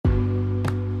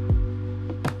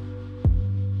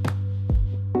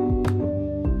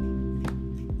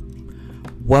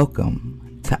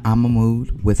Welcome to I'm a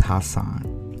Mood with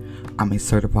Hassan. I'm a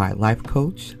certified life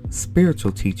coach,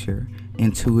 spiritual teacher,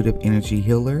 intuitive energy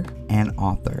healer, and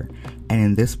author. And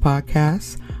in this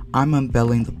podcast, I'm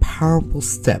unveiling the powerful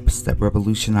steps that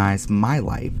revolutionize my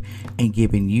life and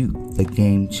giving you the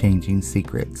game-changing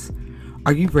secrets.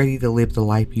 Are you ready to live the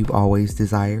life you've always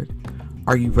desired?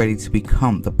 Are you ready to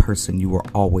become the person you were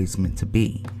always meant to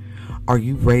be? Are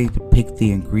you ready to pick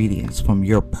the ingredients from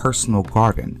your personal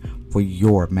garden for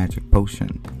your magic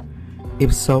potion?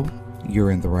 If so, you're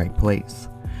in the right place.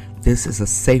 This is a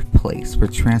safe place for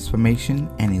transformation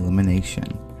and elimination.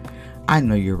 I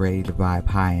know you're ready to vibe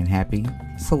high and happy,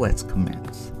 so let's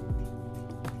commence.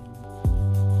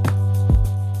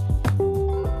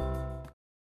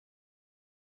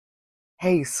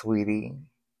 Hey, sweetie.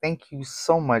 Thank you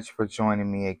so much for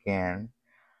joining me again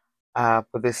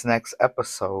for this next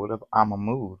episode of I'm a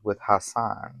Mood with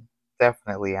Hassan.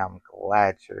 Definitely, I'm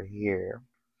glad you're here.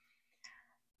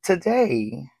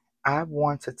 Today, I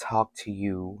want to talk to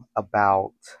you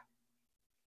about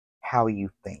how you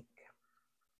think.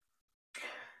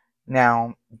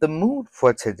 Now, the mood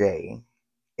for today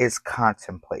is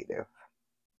contemplative,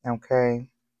 okay?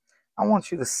 I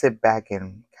want you to sit back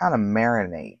and kind of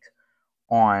marinate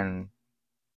on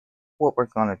what we're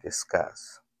going to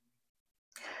discuss.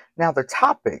 Now, the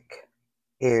topic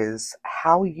is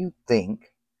how you think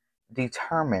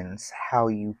determines how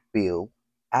you feel,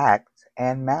 act,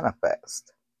 and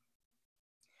manifest.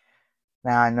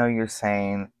 Now, I know you're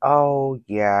saying, oh,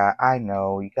 yeah, I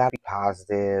know, you got to be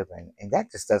positive, and that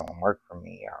just doesn't work for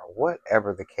me, or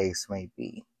whatever the case may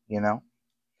be,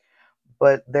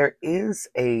 But there is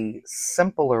a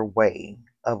simpler way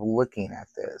of looking at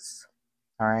this,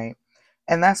 all right?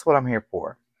 And that's what I'm here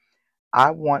for.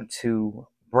 I want to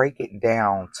break it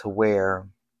down to where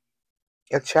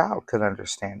a child could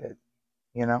understand it,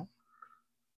 you know?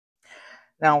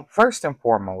 Now, first and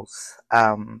foremost,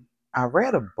 I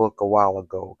read a book a while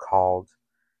ago called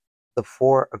The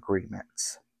Four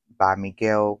Agreements by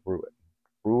Miguel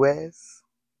Ruiz.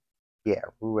 Yeah,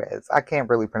 Ruiz. I can't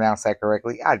really pronounce that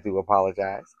correctly. I do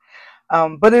apologize.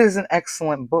 But it is an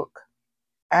excellent book.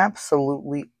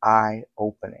 Absolutely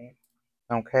eye-opening.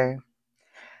 Okay?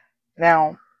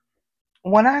 Now,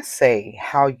 when I say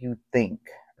how you think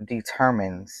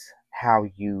determines how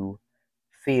you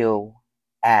feel,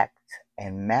 act,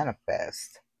 and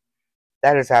manifest,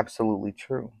 that is absolutely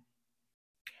true.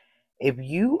 If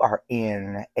you are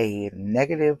in a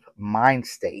negative mind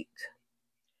state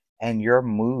and your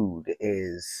mood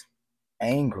is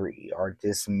angry or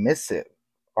dismissive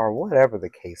or whatever the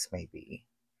case may be,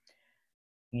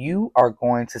 you are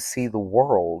going to see the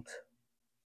world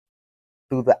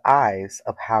through the eyes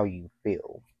of how you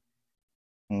feel.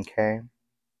 Okay?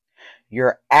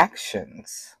 Your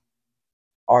actions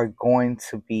are going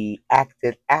to be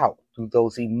acted out through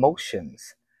those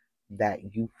emotions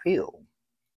that you feel.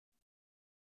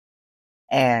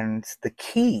 And the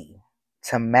key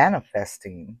to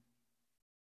manifesting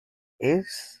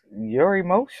is your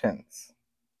emotions.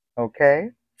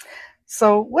 Okay?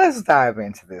 So let's dive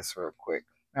into this real quick.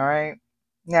 All right?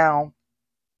 Now,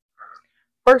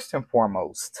 first and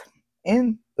foremost,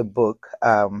 in the book,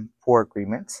 Four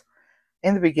Agreements,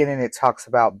 in the beginning, it talks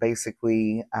about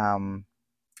basically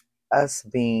us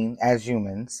being, as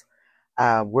humans,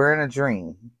 we're in a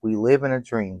dream. We live in a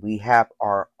dream. We have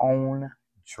our own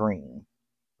dream,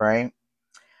 right?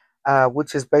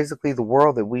 Which is basically the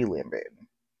world that we live in.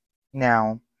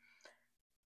 Now,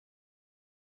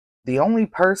 the only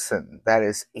person that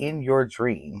is in your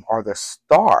dream or the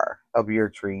star of your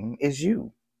dream is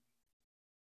you.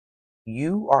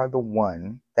 You are the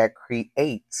one that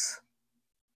creates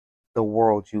the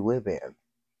world you live in.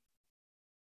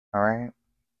 All right?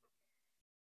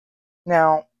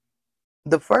 Now,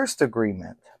 the first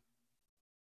agreement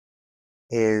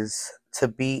is to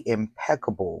be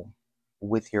impeccable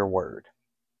with your word.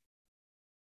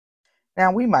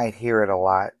 Now, we might hear it a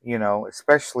lot,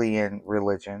 especially in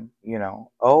religion,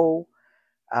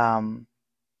 um,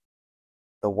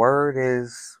 the word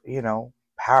is,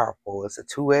 powerful. It's a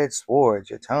two-edged sword,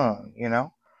 your tongue,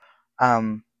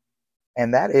 Um,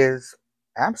 and that is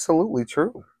absolutely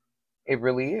true. It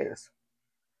really is.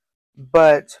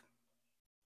 But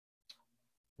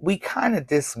we kind of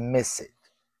dismiss it.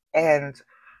 And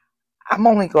I'm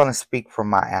only going to speak from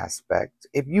my aspect.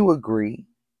 If you agree,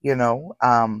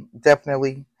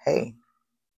 definitely, hey,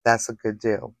 that's a good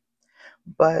deal.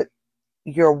 But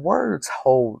your words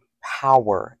hold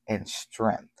power and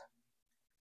strength.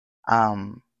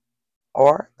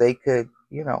 Or they could,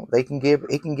 it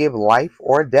can give life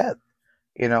or death,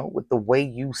 with the way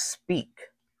you speak.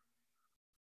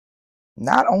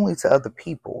 Not only to other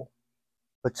people,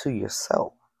 but to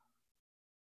yourself.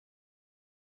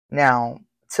 Now,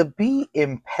 to be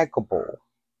impeccable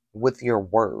with your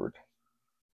word,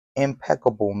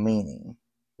 impeccable meaning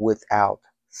without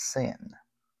sin,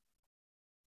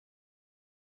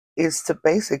 is to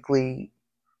basically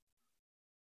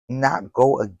not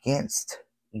go against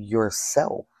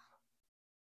yourself.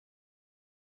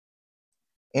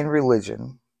 In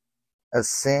religion, a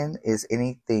sin is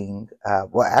anything,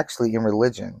 well, actually, in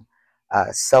religion,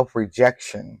 self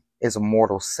rejection is a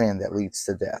mortal sin that leads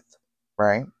to death,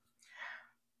 right?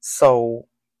 So,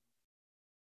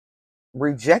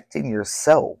 rejecting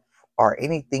yourself or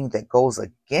anything that goes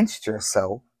against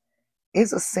yourself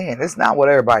is a sin. It's not what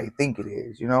everybody think it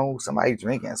is. You know, somebody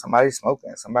drinking, somebody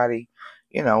smoking, somebody,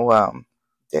 you know,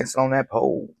 dancing on that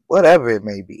pole, whatever it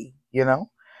may be.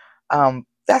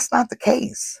 That's not the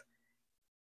case.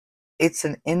 It's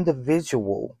an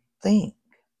individual thing.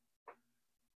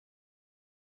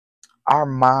 Our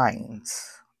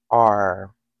minds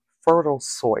are fertile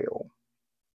soil,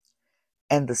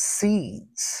 and the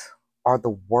seeds are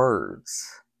the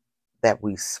words that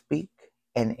we speak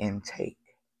and intake.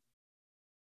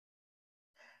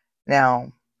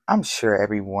 Now, I'm sure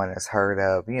everyone has heard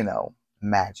of,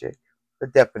 magic. The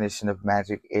definition of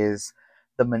magic is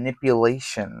the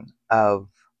manipulation of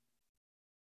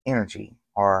energy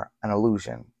or an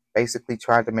illusion. Basically,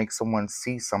 trying to make someone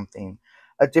see something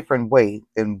a different way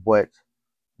than what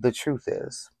the truth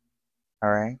is.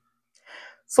 All right.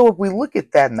 So, if we look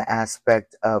at that in the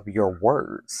aspect of your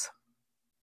words,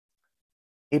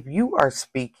 if you are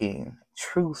speaking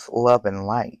truth, love, and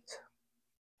light,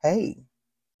 hey,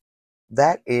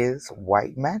 that is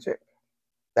white magic.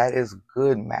 That is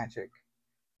good magic.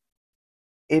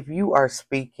 If you are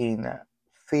speaking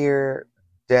fear,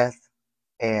 death,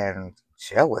 and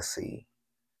jealousy,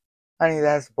 honey,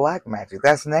 that's black magic.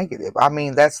 That's negative. I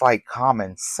mean, that's like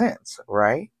common sense,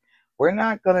 right? We're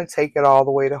not going to take it all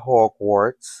the way to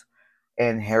Hogwarts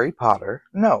and Harry Potter.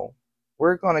 No,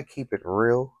 we're going to keep it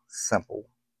real simple.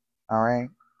 All right.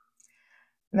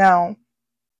 Now,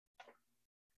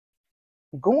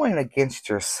 going against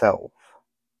yourself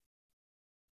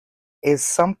is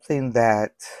something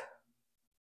that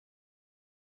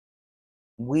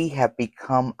we have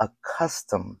become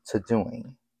accustomed to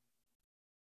doing.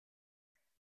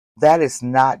 That is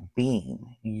not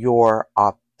being your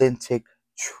authentic,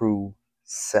 true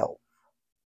self.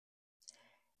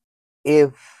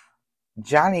 If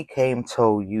Johnny came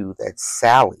told you that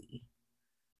Sally,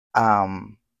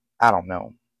 um, I don't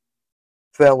know,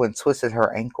 fell and twisted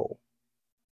her ankle,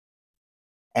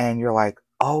 and you're like,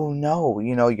 oh no,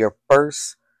 your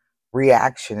first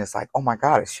reaction is like, oh my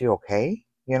God, is she okay?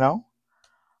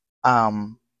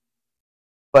 Um,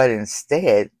 but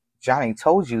instead, Johnny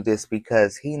told you this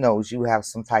because he knows you have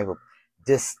some type of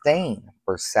disdain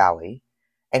for Sally,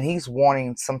 and he's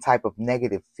wanting some type of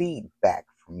negative feedback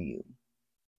from you.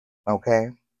 Okay?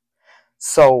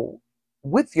 So,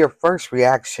 with your first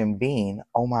reaction being,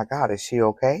 oh my God, is she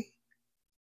okay?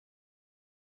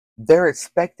 They're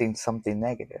expecting something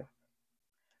negative.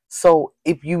 So,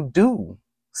 if you do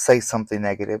say something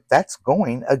negative, that's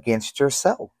going against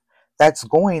yourself. That's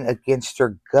going against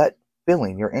your gut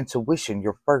feeling, your intuition,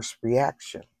 your first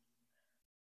reaction.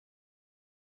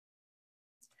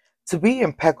 To be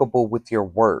impeccable with your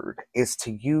word is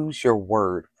to use your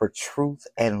word for truth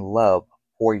and love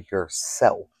for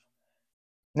yourself.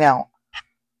 Now,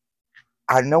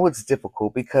 I know it's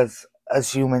difficult because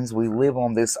as humans, we live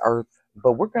on this earth,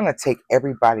 but we're going to take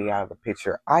everybody out of the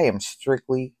picture. I am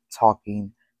strictly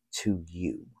talking to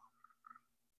you.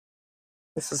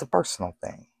 This is a personal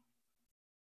thing.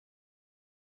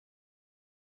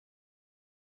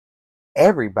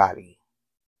 Everybody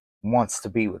wants to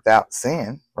be without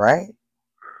sin, right?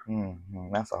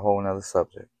 That's a whole nother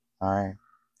subject. All right.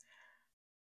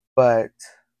 But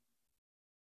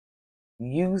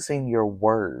using your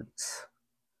words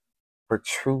for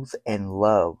truth and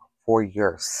love for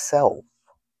yourself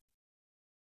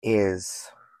is,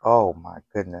 oh my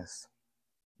goodness,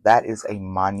 that is a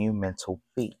monumental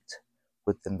feat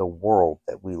within the world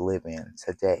that we live in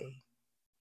today.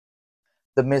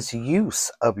 The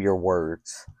misuse of your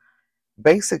words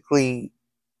basically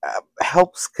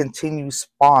helps continue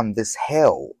spawn this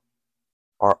hell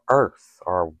or earth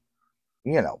or,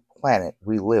 planet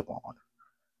we live on.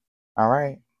 All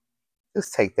right?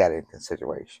 Just take that in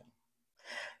consideration.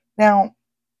 Now,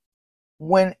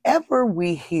 whenever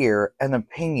we hear an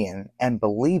opinion and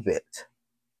believe it,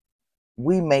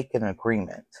 we make an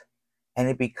agreement and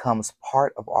it becomes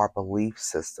part of our belief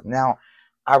system. Now,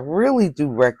 I really do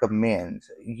recommend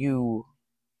you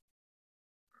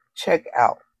check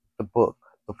out the book,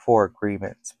 The Four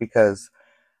Agreements, because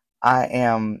I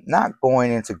am not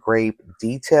going into great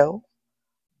detail,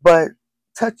 but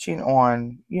touching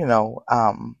on,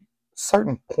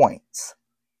 certain points,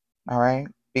 all right?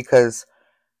 Because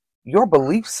your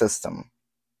belief system,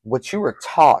 what you were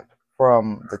taught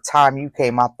from the time you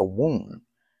came out the womb,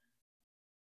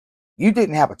 you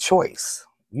didn't have a choice.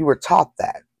 You were taught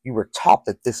that. You were taught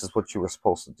that this is what you were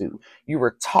supposed to do. You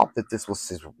were taught that this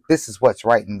is what's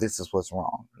right and this is what's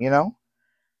wrong,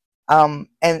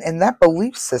 and that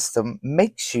belief system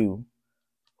makes you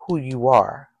who you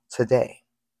are today.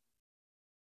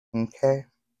 Okay?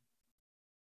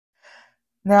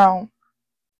 Now,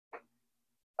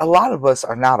 a lot of us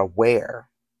are not aware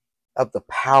of the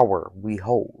power we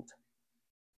hold.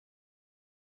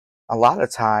 A lot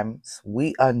of times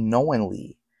we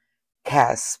unknowingly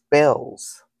cast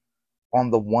spells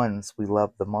on the ones we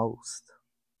love the most.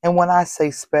 And when I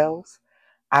say spells,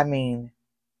 I mean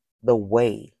the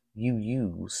way you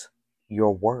use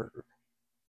your word.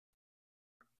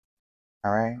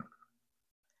 All right?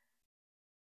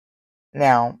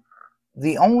 Now,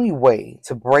 the only way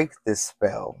to break this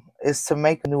spell is to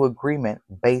make a new agreement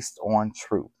based on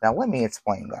truth. Now, let me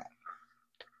explain that.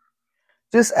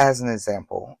 Just as an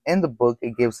example, in the book,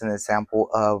 it gives an example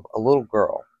of a little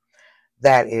girl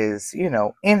that is,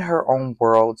 in her own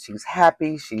world. She's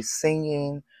happy, she's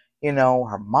singing.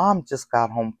 Her mom just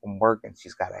got home from work and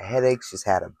she's got a headache. She's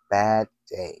had a bad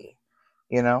day,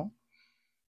 you know?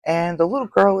 And the little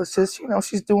girl is just,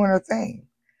 she's doing her thing.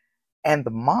 And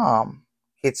the mom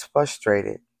gets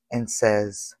frustrated and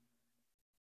says,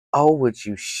 "Oh, would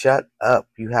you shut up?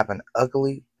 You have an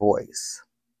ugly voice."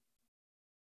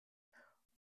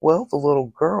 Well, the little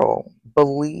girl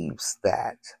believes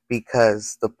that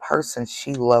because the person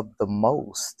she loved the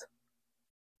most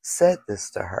said this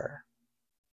to her.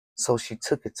 So she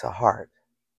took it to heart.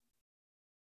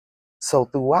 So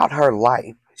throughout her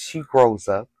life, she grows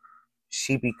up,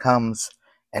 she becomes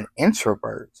an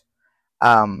introvert.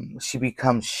 She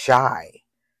becomes shy.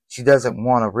 She doesn't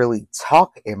want to really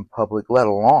talk in public, let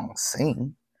alone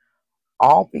sing,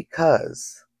 all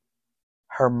because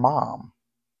her mom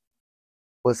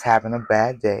was having a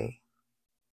bad day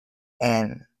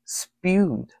and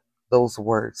spewed those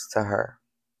words to her,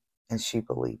 and she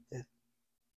believed it.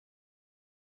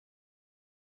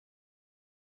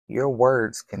 Your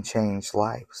words can change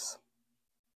lives,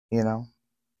 you know?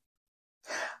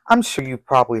 I'm sure you've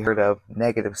probably heard of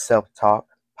negative self talk,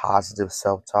 positive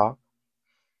self talk.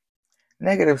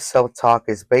 Negative self talk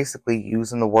is basically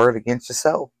using the word against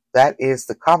yourself. That is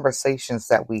the conversations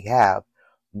that we have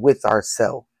with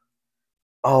ourselves.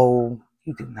 "Oh,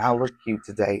 you do not look cute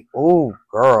today. Oh,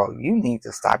 girl, you need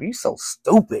to stop. You so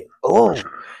stupid. Oh,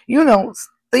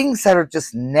 things that are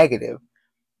just negative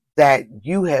that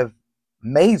you have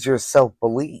made yourself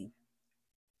believe,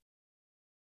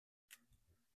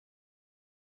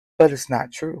 but it's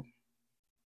not true.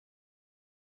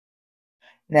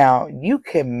 Now, you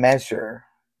can measure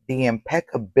the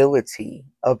impeccability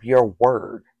of your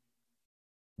word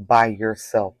by your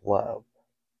self love.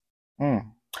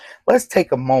 Mm. Let's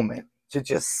take a moment to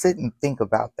just sit and think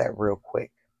about that real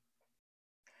quick.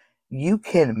 You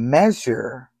can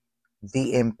measure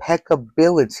the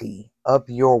impeccability of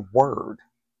your word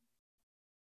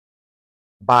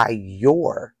by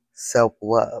your self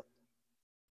love.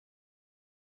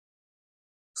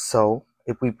 So,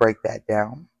 if we break that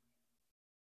down,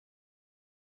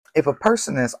 if a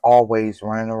person is always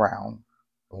running around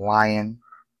lying,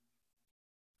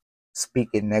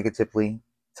 speaking negatively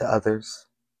to others,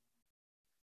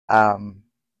 um,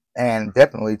 and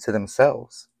definitely to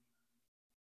themselves,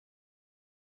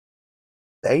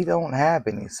 they don't have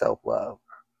any self love.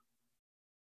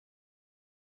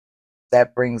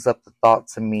 That brings up the thought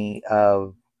to me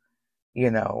of,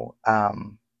 you know,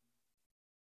 um,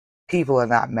 people are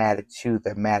not mad at you,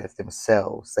 they're mad at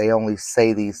themselves. They only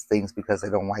say these things because they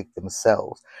don't like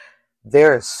themselves.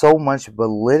 There is so much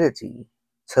validity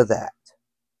to that.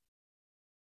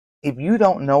 If you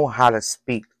don't know how to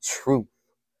speak truth,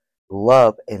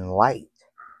 love, and light,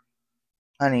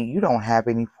 honey, you don't have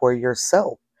any for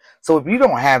yourself. So if you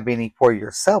don't have any for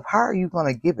yourself, how are you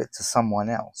going to give it to someone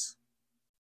else?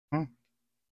 Hmm?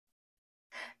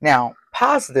 Now,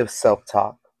 positive self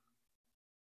talk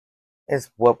is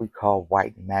what we call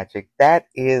white magic. That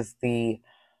is the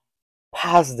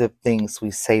positive things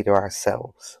we say to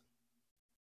ourselves.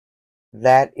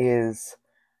 That is,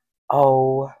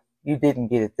 "Oh, you didn't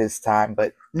get it this time,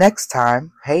 but next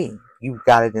time, hey, you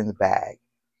got it in the bag.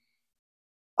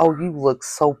 Oh, you look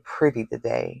so pretty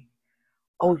today.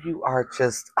 Oh, you are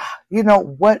just,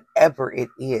 whatever it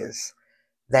is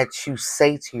that you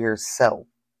say to yourself,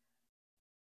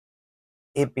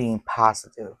 it being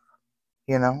positive,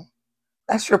 you know?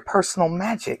 That's your personal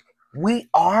magic. We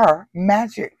are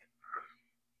magic.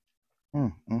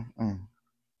 Mm.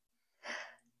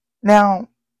 Now,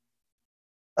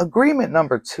 agreement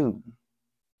number 2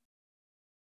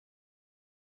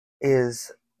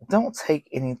 is don't take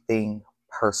anything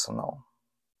personal.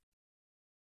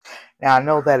 Now, I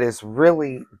know that is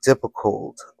really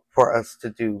difficult for us to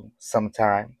do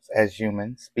sometimes as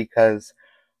humans because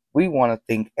we want to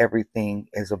think everything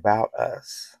is about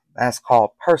us. That's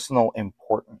called personal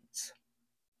importance.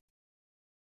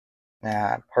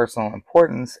 Now, personal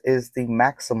importance is the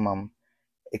maximum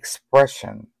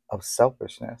expression of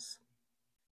selfishness.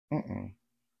 Mm-mm.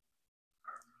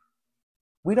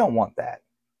 We don't want that.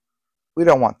 We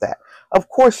don't want that. Of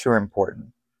course, you're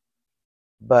important,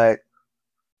 but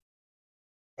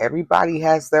everybody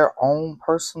has their own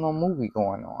personal movie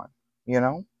going on, you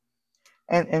know?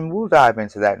 And we'll dive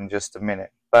into that in just a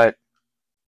minute. But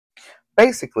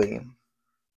basically,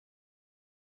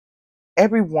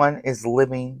 everyone is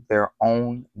living their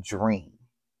own dream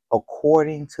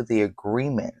according to the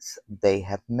agreements they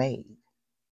have made.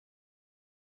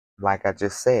 Like I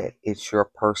just said, it's your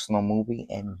personal movie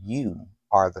and you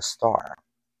are the star.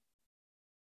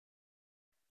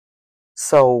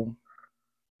 So,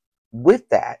 with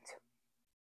that,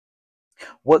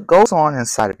 what goes on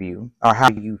inside of you, or how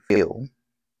you feel,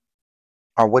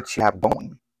 or what you have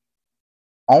going,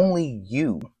 only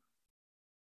you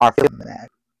are feeling that.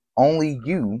 Only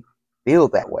you feel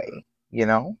that way, you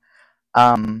know?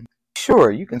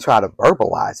 Sure, you can try to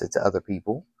verbalize it to other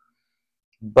people,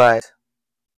 but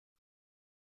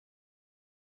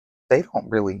they don't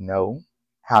really know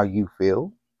how you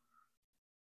feel.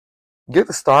 You're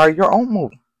the star of your own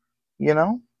movie, you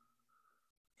know?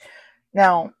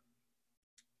 Now,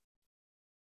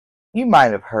 you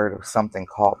might have heard of something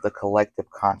called the collective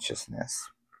consciousness.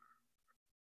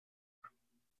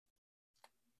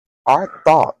 Our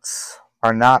thoughts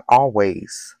are not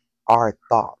always our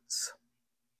thoughts,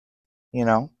 you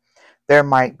know? There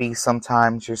might be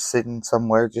sometimes you're sitting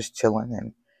somewhere just chilling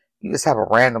and you just have a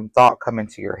random thought come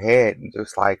into your head and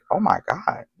just like, oh my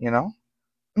God, you know?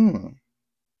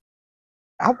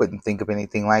 I wouldn't think of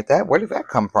anything like that. Where did that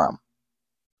come from?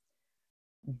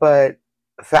 But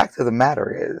the fact of the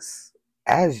matter is,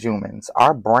 as humans,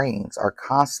 our brains are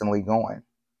constantly going.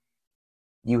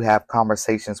 You have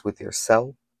conversations with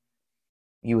yourself.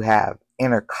 You have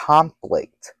inner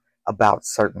conflict about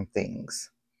certain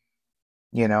things.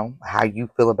 You know, how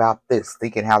you feel about this,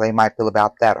 thinking how they might feel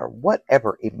about that, or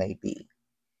whatever it may be.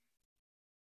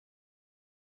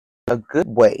 A good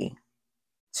way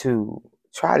to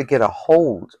try to get a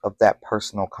hold of that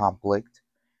personal conflict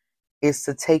is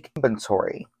to take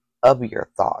inventory of your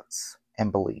thoughts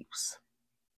and beliefs.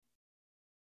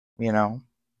 You know,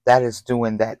 that is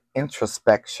doing that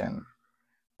introspection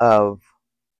of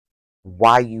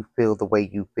why you feel the way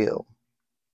you feel.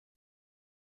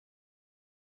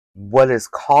 What is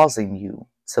causing you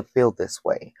to feel this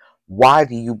way? Why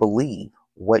do you believe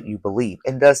what you believe?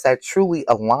 And does that truly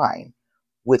align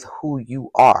with who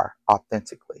you are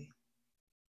authentically?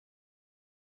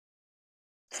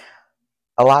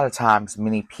 A lot of times,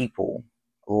 many people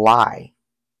lie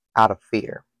out of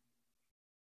fear.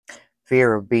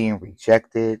 Fear of being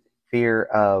rejected, fear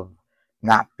of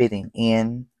not fitting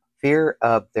in, fear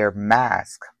of their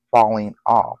mask falling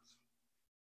off,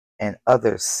 and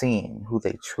others seeing who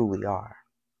they truly are.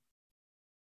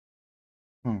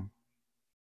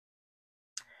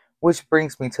 Which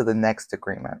brings me to the next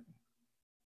agreement.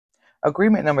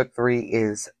 Agreement number 3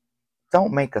 is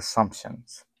don't make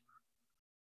assumptions.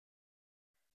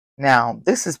 Now,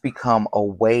 this has become a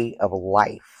way of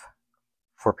life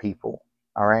for people,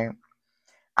 all right?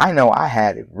 I know I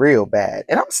had it real bad,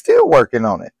 and I'm still working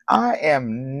on it. I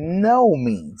am no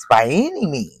means, by any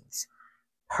means,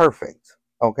 perfect,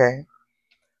 okay?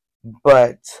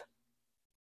 But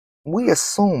we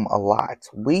assume a lot.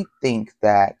 We think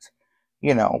that,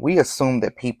 we assume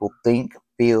that people think,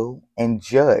 feel, and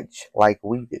judge like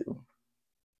we do.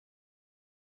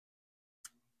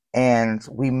 And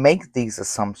we make these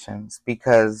assumptions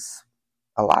because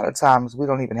a lot of times we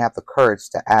don't even have the courage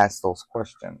to ask those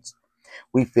questions.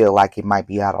 We feel like it might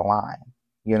be out of line,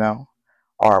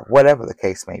 or whatever the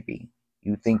case may be.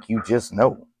 You think you just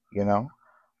know.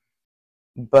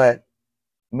 But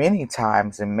many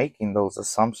times in making those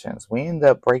assumptions, we end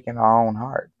up breaking our own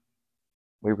heart.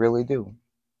 We really do.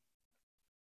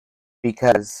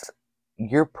 Because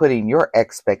you're putting your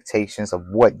expectations of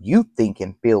what you think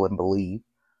and feel and believe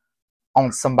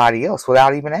on somebody else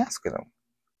without even asking them.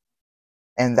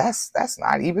 And that's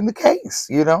not even the case.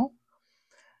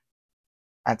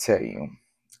 I tell you,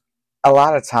 a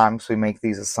lot of times we make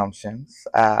these assumptions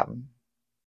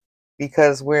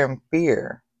because we're in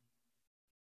fear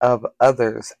of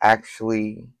others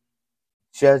actually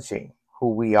judging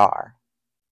who we are,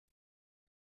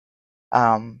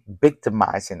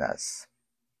 victimizing us,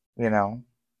 you know,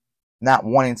 not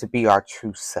wanting to be our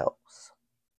true selves.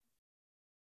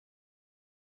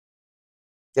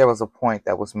 There was a point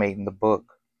that was made in the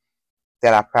book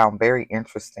that I found very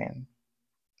interesting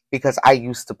because I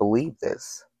used to believe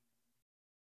this.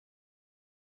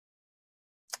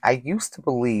 I used to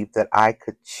believe that I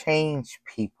could change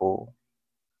people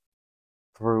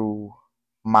through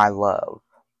my love.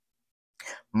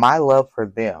 My love for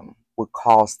them would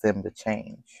cause them to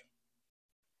change.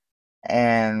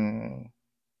 And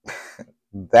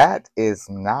that is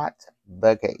not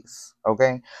the case,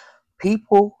 okay?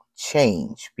 People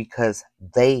change because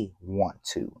they want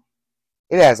to.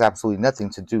 It has absolutely nothing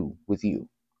to do with you.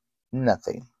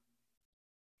 Nothing.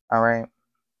 All right?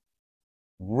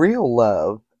 Real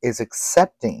love is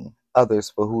accepting others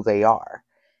for who they are.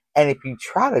 And if you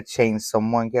try to change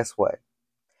someone, guess what?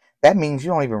 That means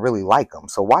you don't even really like them.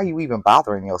 So why are you even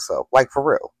bothering yourself? Like, for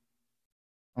real.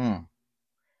 Hmm.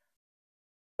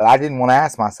 But I didn't want to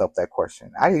ask myself that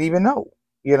question. I didn't even know,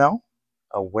 you know?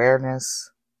 Awareness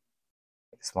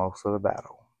is most of the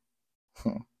battle.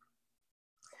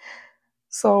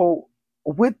 So,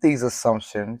 with these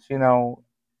assumptions,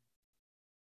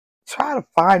 try to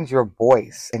find your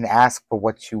voice and ask for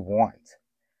what you want.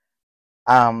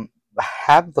 Um,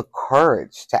 have the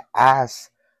courage to ask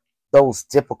those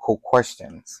difficult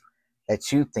questions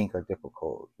that you think are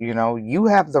difficult. You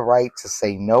have the right to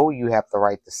say no, you have the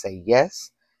right to say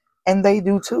yes, and they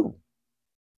do too.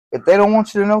 If they don't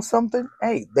want you to know something,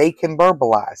 hey, they can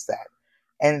verbalize that.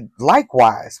 And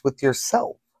likewise with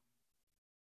yourself.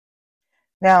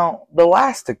 Now, the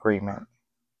last agreement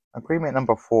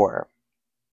number 4,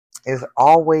 is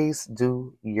always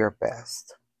do your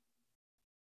best.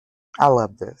 I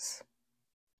love this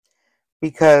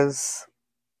because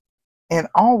in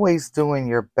always doing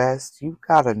your best, you've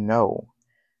got to know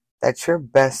that your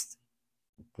best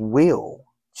will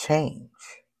change.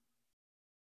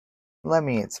 Let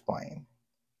me explain.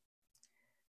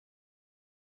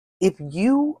 If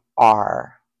you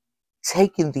are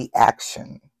taking the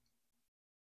action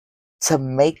to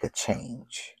make a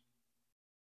change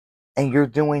and you're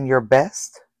doing your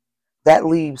best, that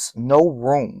leaves no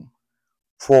room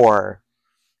for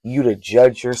you to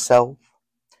judge yourself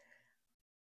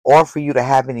or for you to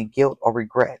have any guilt or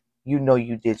regret. You know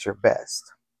you did your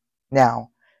best.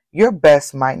 Now, your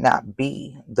best might not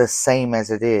be the same as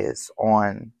it is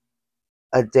on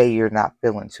a day you're not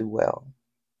feeling too well,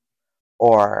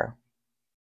 or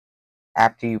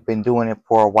after you've been doing it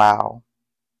for a while,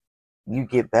 you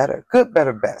get better. Good,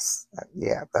 better, best.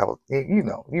 Yeah, that was, you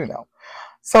know.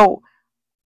 So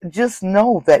just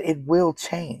know that it will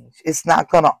change. It's not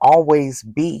going to always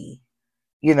be,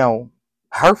 you know,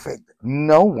 perfect.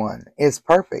 No one is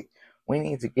perfect. We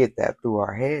need to get that through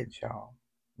our heads, y'all.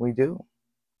 We do.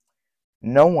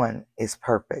 No one is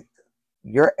perfect.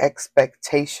 Your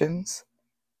expectations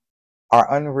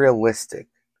are unrealistic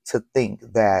to think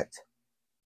that,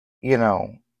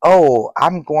 oh,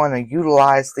 I'm going to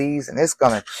utilize these and it's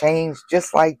going to change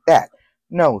just like that.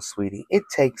 No, sweetie, it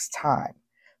takes time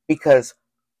because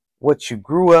what you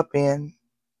grew up in,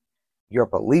 your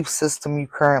belief system you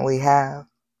currently have,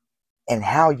 and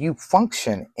how you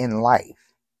function in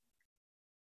life,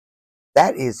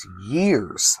 that is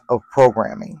years of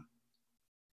programming.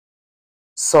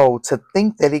 So to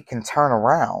think that it can turn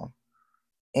around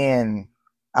in,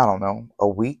 I don't know, a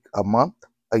week, a month,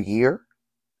 a year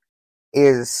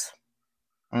is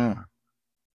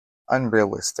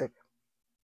unrealistic.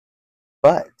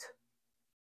 But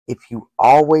if you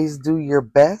always do your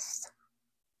best,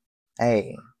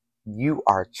 hey, you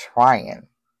are trying.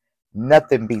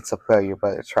 Nothing beats a failure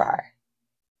but a try.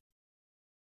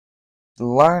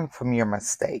 Learn from your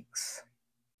mistakes,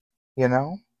 you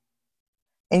know?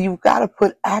 And you've got to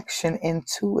put action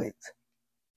into it.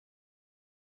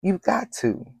 You've got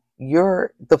to.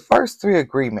 The first 3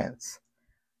 agreements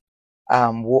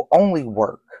will only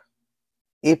work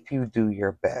if you do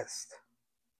your best.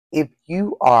 If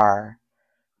you are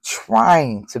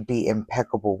trying to be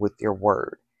impeccable with your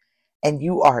word and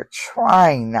you are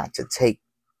trying not to take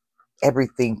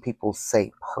everything people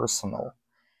say personal,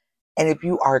 and if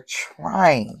you are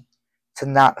trying to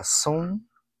not assume,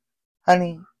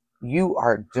 honey, you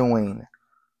are doing,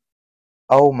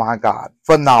 oh my God,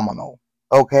 phenomenal,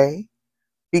 okay?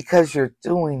 Because you're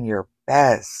doing your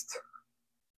best,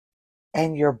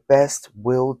 and your best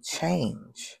will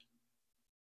change,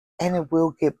 and it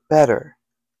will get better,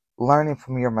 learning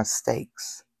from your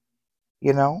mistakes,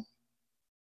 you know?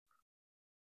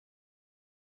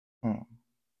 Hmm.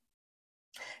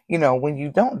 You know, when you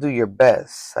don't do your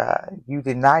best, you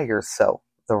deny yourself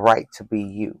the right to be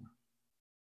you.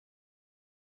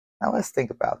 Now let's think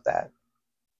about that.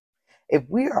 If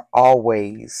we are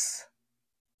always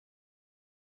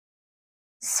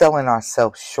selling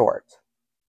ourselves short,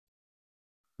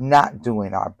 not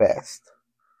doing our best,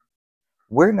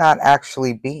 we're not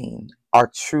actually being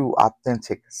our true,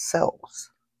 authentic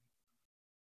selves.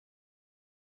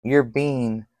 You're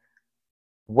being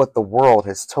what the world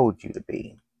has told you to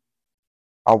be,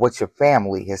 or what your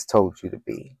family has told you to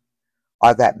be,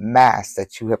 or that mask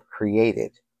that you have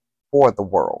created for the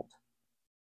world.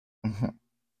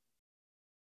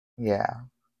 Yeah.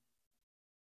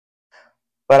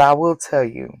 But I will tell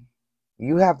you,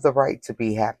 you have the right to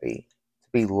be happy, to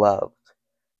be loved,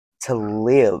 to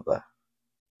live,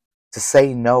 to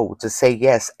say no, to say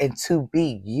yes, and to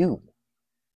be you.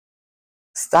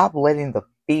 Stop letting the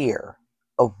fear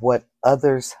of what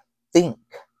others think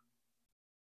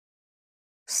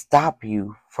stop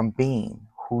you from being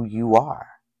who you are.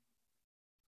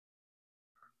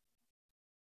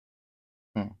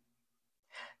 Hmm.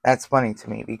 That's funny to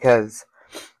me because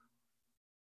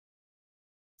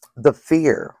the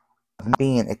fear of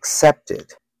being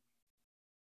accepted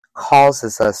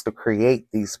causes us to create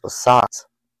these facades.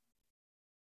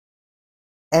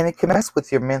 And it can mess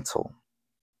with your mental.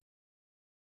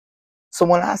 So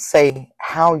when I say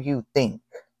how you think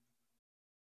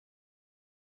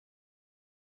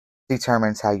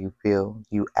determines how you feel,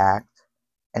 you act,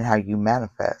 and how you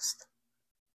manifest,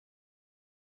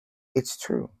 it's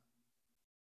true.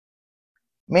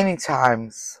 Many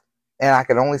times, and I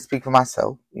can only speak for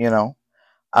myself,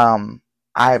 um,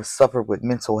 I have suffered with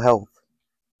mental health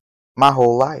my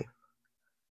whole life,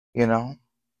 you know,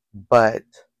 but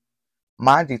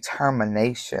my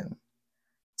determination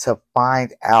to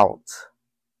find out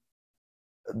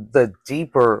the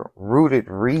deeper rooted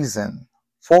reason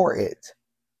for it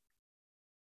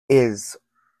is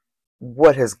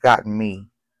what has gotten me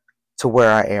to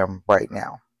where I am right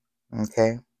now.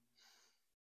 Okay?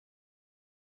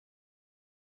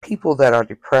 People that are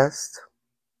depressed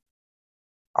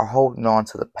are holding on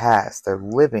to the past. They're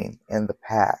living in the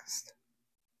past.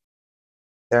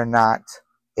 They're not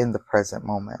in the present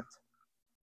moment.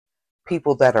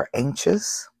 People that are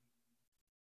anxious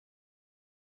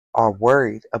are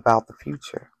worried about the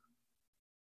future.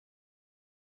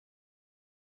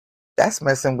 That's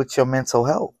messing with your mental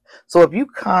health. So if you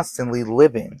constantly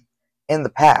living in the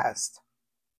past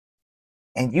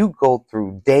and you go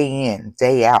through day in,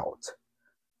 day out,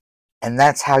 and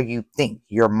that's how you think,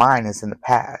 your mind is in the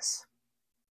past.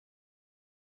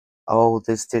 Oh,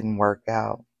 this didn't work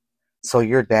out. So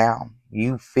you're down.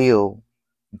 You feel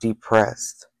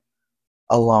depressed,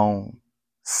 alone,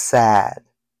 sad,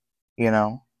 you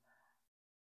know?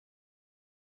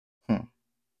 Hmm.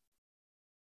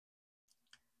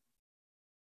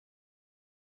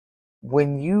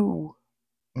 When you,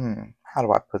 how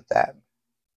do I put that?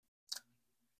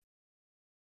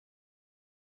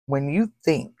 When you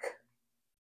think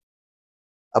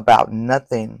about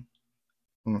nothing,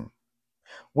 hmm,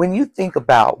 when you think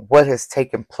about what has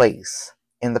taken place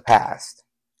in the past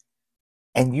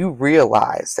and you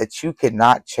realize that you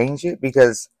cannot change it,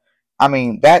 because I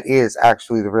mean, that is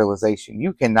actually the realization.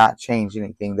 You cannot change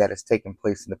anything that has taken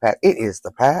place in the past. It is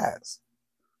the past,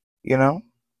 you know?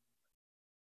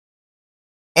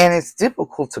 And it's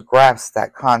difficult to grasp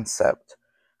that concept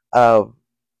of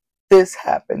this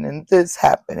happened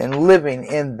and living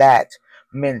in that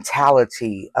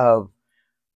mentality of,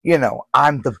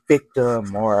 I'm the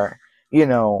victim, or,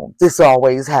 this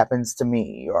always happens to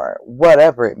me, or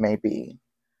whatever it may be.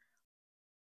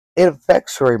 It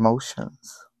affects your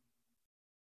emotions.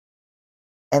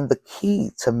 And the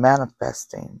key to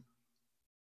manifesting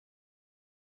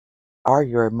are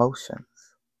your emotions.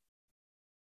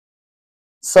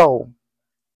 So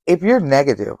if you're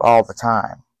negative all the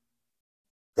time,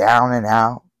 down and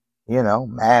out,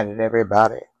 mad at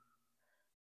everybody,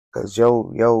 because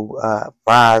your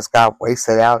fries got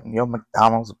wasted out in your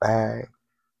McDonald's bag,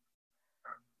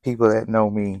 people that know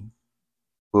me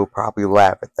will probably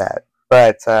laugh at that.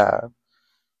 But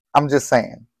I'm just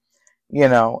saying, you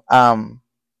know, um,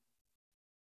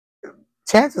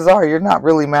 chances are you're not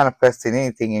really manifesting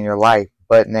anything in your life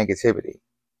but negativity.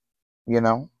 You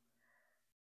know,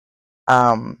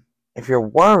 if you're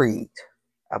worried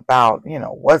about,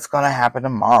 what's going to happen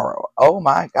tomorrow. Oh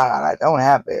my God, I don't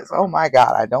have this. Oh my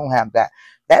God, I don't have that.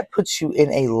 That puts you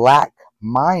in a lack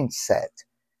mindset,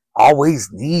 always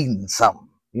needing something,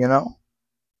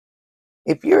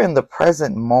 If you're in the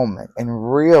present moment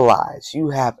and realize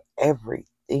you have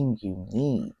everything you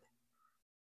need,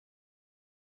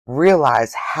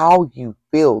 realize how you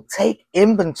feel. Take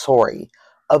inventory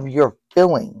of your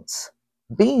feelings.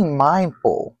 Being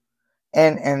mindful.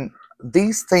 And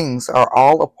these things are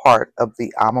all a part of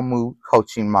the I'm a Mood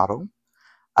coaching model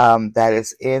that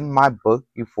is in my book,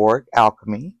 Euphoric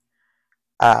Alchemy.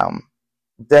 Um,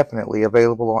 Definitely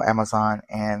available on Amazon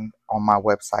and on my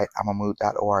website,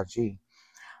 imamood.org.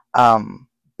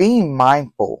 Being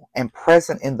mindful and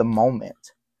present in the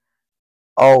moment.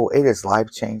 Oh, it is life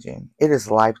changing. It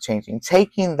is life changing.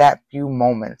 Taking that few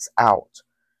moments out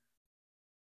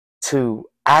to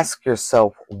ask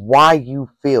yourself why you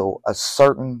feel a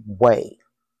certain way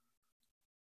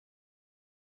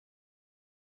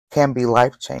can be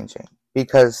life changing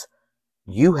because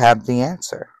you have the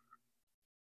answer.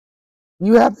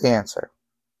 You have the answer.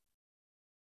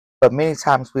 But many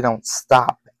times we don't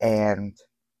stop and,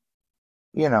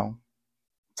 you know,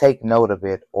 take note of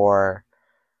it or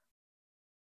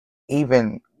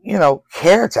even,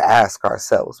 care to ask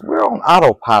ourselves. We're on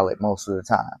autopilot most of the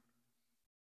time.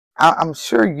 I'm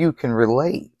sure you can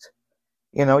relate.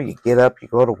 You get up, you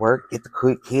go to work, get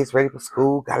the kids ready for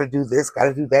school, got to do this, got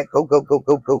to do that, go, go, go,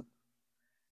 go, go.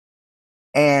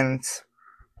 And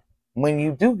when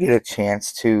you do get a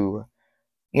chance to,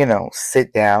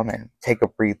 sit down and take a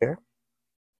breather,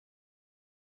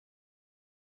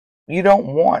 you don't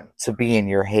want to be in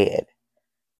your head.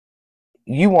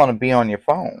 You want to be on your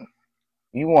phone.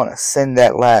 You want to send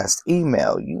that last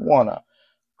email. You want to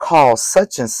call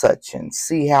such and such and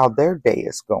see how their day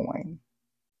is going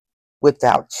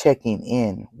without checking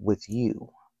in with you.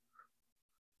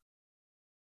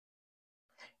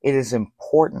 It is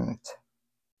important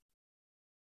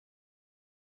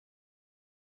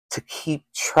to keep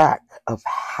track of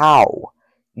how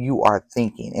you are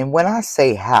thinking. And when I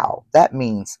say how, that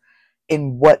means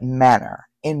in what manner,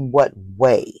 in what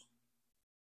way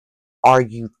are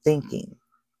you thinking?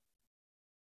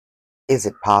 Is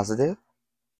it positive?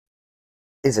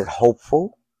 Is it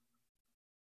hopeful?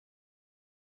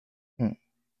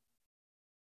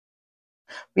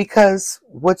 Because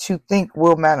what you think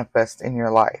will manifest in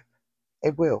your life.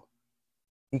 It will.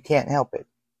 You can't help it.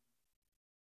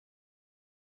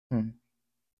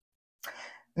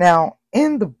 Now,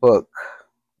 in the book,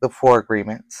 The Four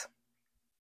Agreements,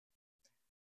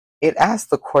 it asks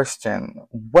the question,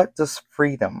 what does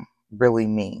freedom really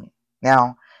mean?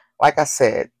 Now, like I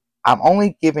said, I'm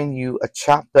only giving you a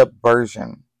chopped up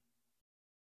version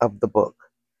of the book.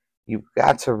 You've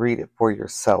got to read it for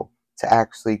yourself to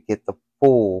actually get the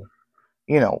full,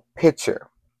 picture.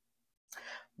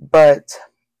 But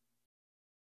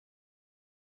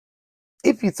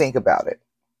if you think about it,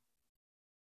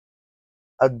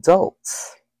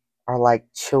 adults are like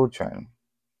children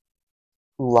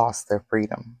who lost their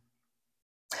freedom.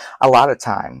 A lot of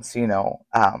times, you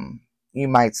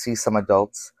might see some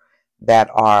adults that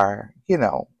are,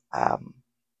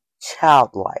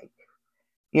 childlike,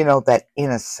 that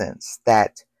innocence,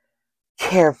 that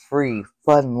carefree,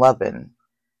 fun loving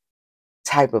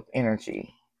type of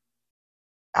energy.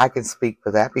 I can speak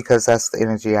for that because that's the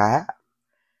energy I have.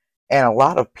 And a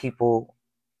lot of people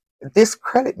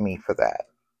discredit me for that,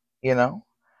 you know.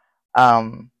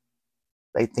 Um,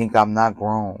 they think I'm not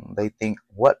grown. They think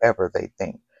whatever they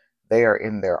think. They are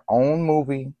in their own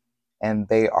movie and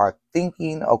they are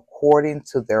thinking according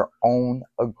to their own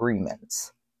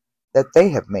agreements that they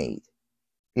have made.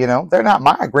 They're not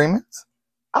my agreements.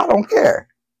 I don't care,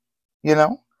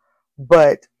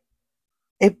 But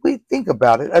if we think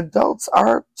about it, adults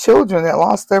are children that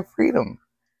lost their freedom.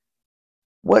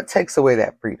 What takes away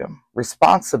that freedom?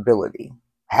 Responsibility,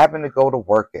 having to go to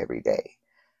work every day,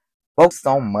 focused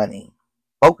on money,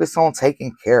 focused on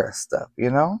taking care of stuff,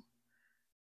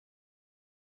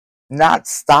 Not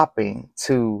stopping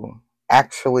to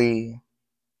actually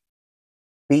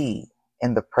be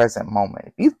in the present moment.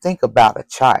 If you think about a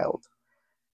child,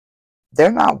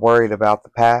 they're not worried about the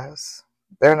past.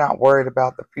 They're not worried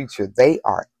about the future. They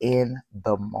are in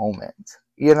the moment,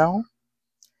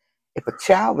 If a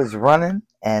child is running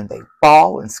and they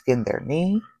fall and skin their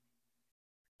knee,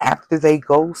 after they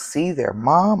go see their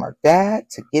mom or dad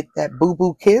to get that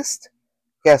boo-boo kissed,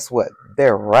 guess what?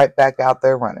 They're right back out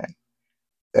there running.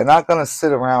 They're not going to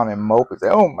sit around and mope and say,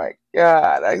 oh my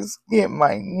God, I skinned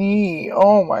my knee.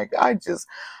 Oh my God,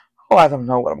 I don't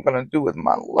know what I'm going to do with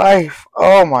my life.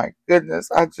 Oh my goodness,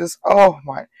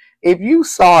 If you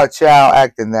saw a child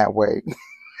acting that way,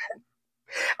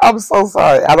 I'm so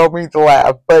sorry. I don't mean to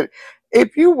laugh, but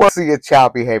if you were to see a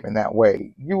child behaving that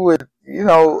way, you would,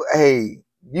 hey,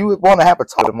 you would want to have a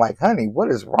talk with them like, honey, what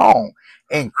is wrong?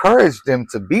 Encourage them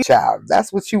to be a child.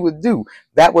 That's what you would do.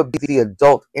 That would be the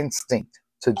adult instinct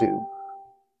to do.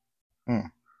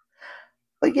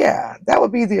 But yeah, that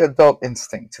would be the adult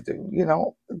instinct to do.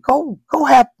 Go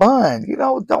have fun.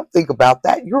 Don't think about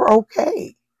that. You're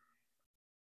okay.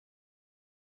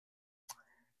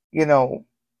 You know,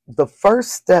 the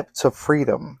first step to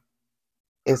freedom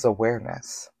is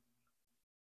awareness.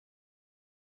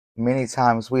 Many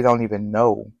times we don't even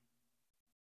know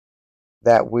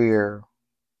that we're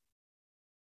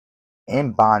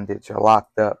in bondage or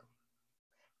locked up.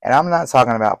 And I'm not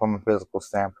talking about from a physical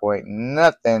standpoint.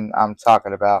 Nothing I'm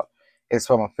talking about is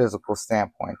from a physical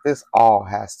standpoint. This all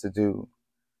has to do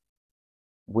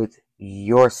with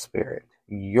your spirit,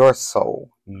 your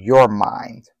soul, your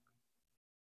mind.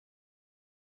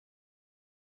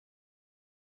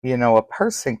 A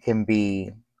person can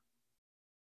be,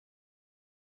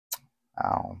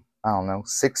 I don't know,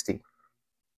 60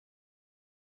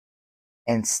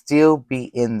 and still be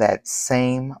in that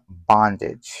same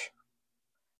bondage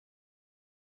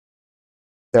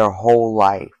their whole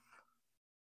life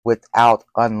without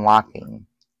unlocking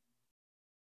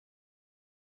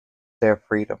their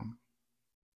freedom.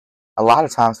 A lot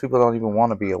of times people don't even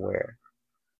want to be aware.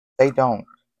 They don't.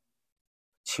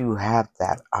 But you have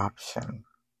that option.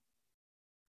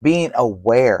 Being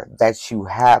aware that you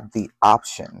have the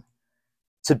option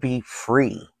to be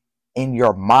free in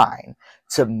your mind,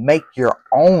 to make your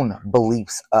own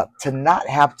beliefs up, to not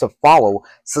have to follow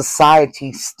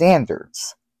society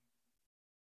standards.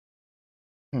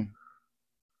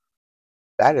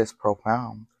 That is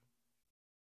profound.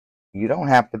 You don't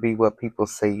have to be what people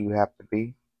say you have to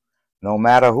be, no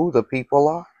matter who the people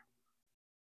are.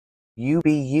 You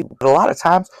be you. But a lot of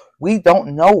times we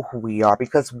don't know who we are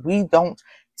because we don't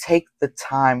take the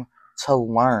time to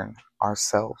learn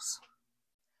ourselves.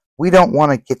 We don't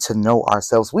want to get to know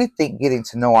ourselves. We think getting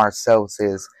to know ourselves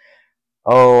is,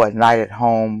 a night at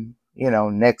home,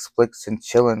 Netflix and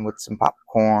chilling with some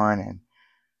popcorn and,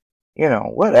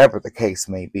 whatever the case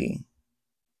may be.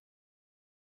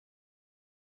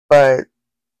 But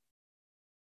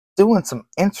doing some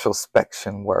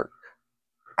introspection work,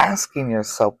 asking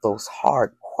yourself those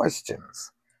hard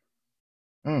questions,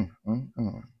 mm, mm,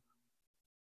 mm,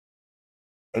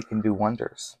 it can do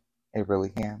wonders. It really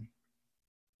can.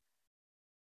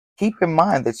 Keep in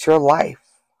mind that your life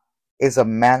is a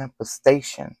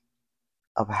manifestation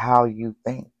of how you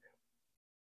think.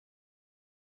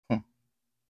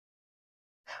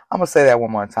 I'm going to say that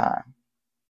one more time.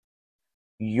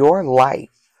 Your life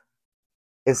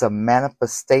is a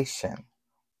manifestation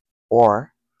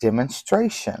or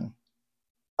demonstration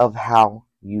of how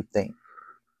you think.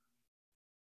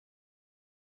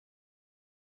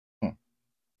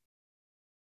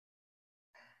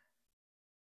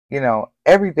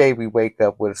 Every day we wake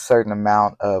up with a certain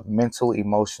amount of mental,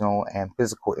 emotional, and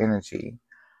physical energy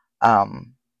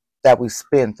um, that we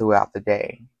spend throughout the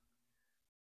day.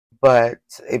 But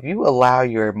if you allow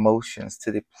your emotions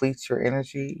to deplete your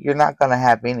energy, you're not going to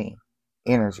have any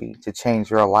energy to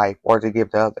change your life or to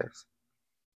give to others.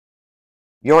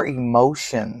 Your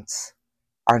emotions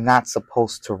are not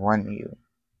supposed to run you.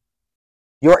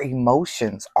 Your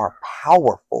emotions are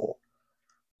powerful.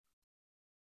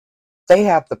 They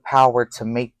have the power to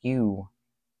make you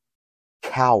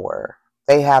cower.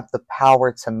 They have the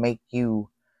power to make you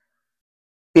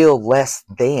feel less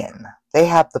than. They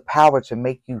have the power to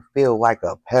make you feel like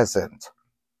a peasant.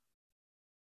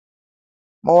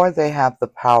 Or they have the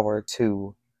power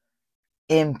to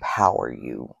empower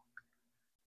you,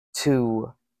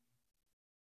 to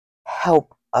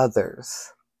help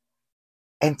others,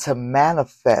 and to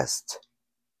manifest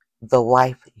the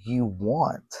life you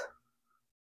want.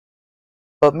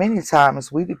 But many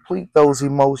times we deplete those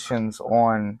emotions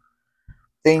on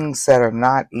things that are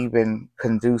not even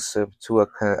conducive to a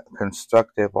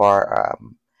constructive or,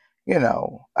 you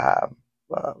know, um,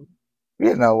 uh,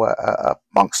 a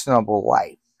functionable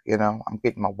life. I'm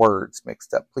getting my words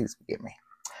mixed up. Please forgive me.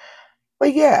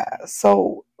 But yeah,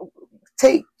 so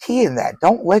take key in that.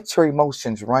 Don't let your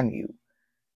emotions run you.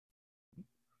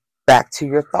 Back to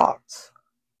your thoughts.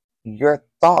 Your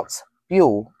thoughts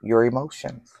fuel your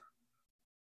emotions.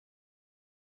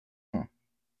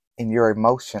 And your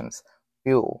emotions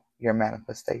fuel your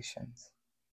manifestations.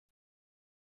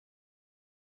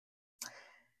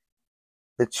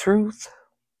 The truth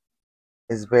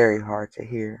is very hard to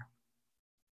hear,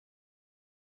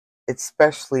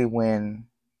 especially when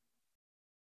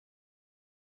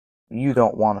you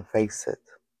don't want to face it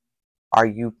or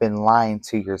you've been lying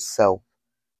to yourself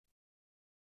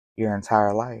your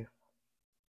entire life.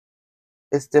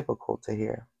 It's difficult to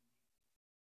hear,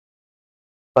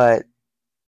 but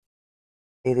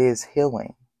it is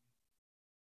healing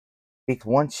because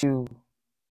once you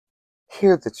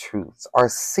hear the truth or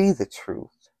see the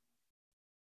truth,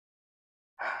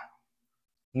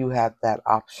 you have that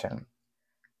option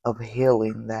of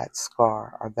healing that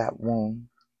scar or that wound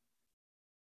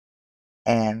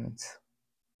and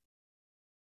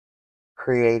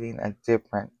creating a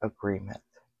different agreement.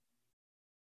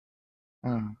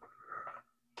 Mm.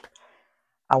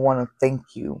 I want to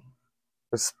thank you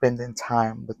for spending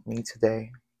time with me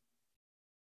today.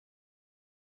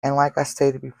 And like I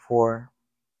stated before,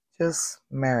 just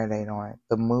marinate on it.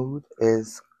 The mood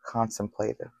is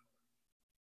contemplative.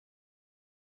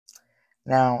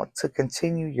 Now, to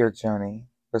continue your journey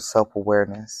for self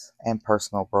awareness and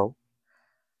personal growth,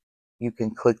 you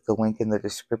can click the link in the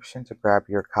description to grab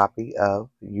your copy of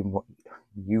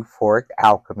Euphoric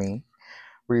Alchemy,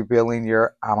 Revealing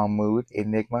Your I'm a Mood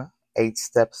Enigma 8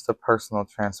 Steps to Personal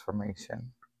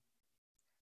Transformation.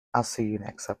 I'll see you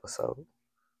next episode.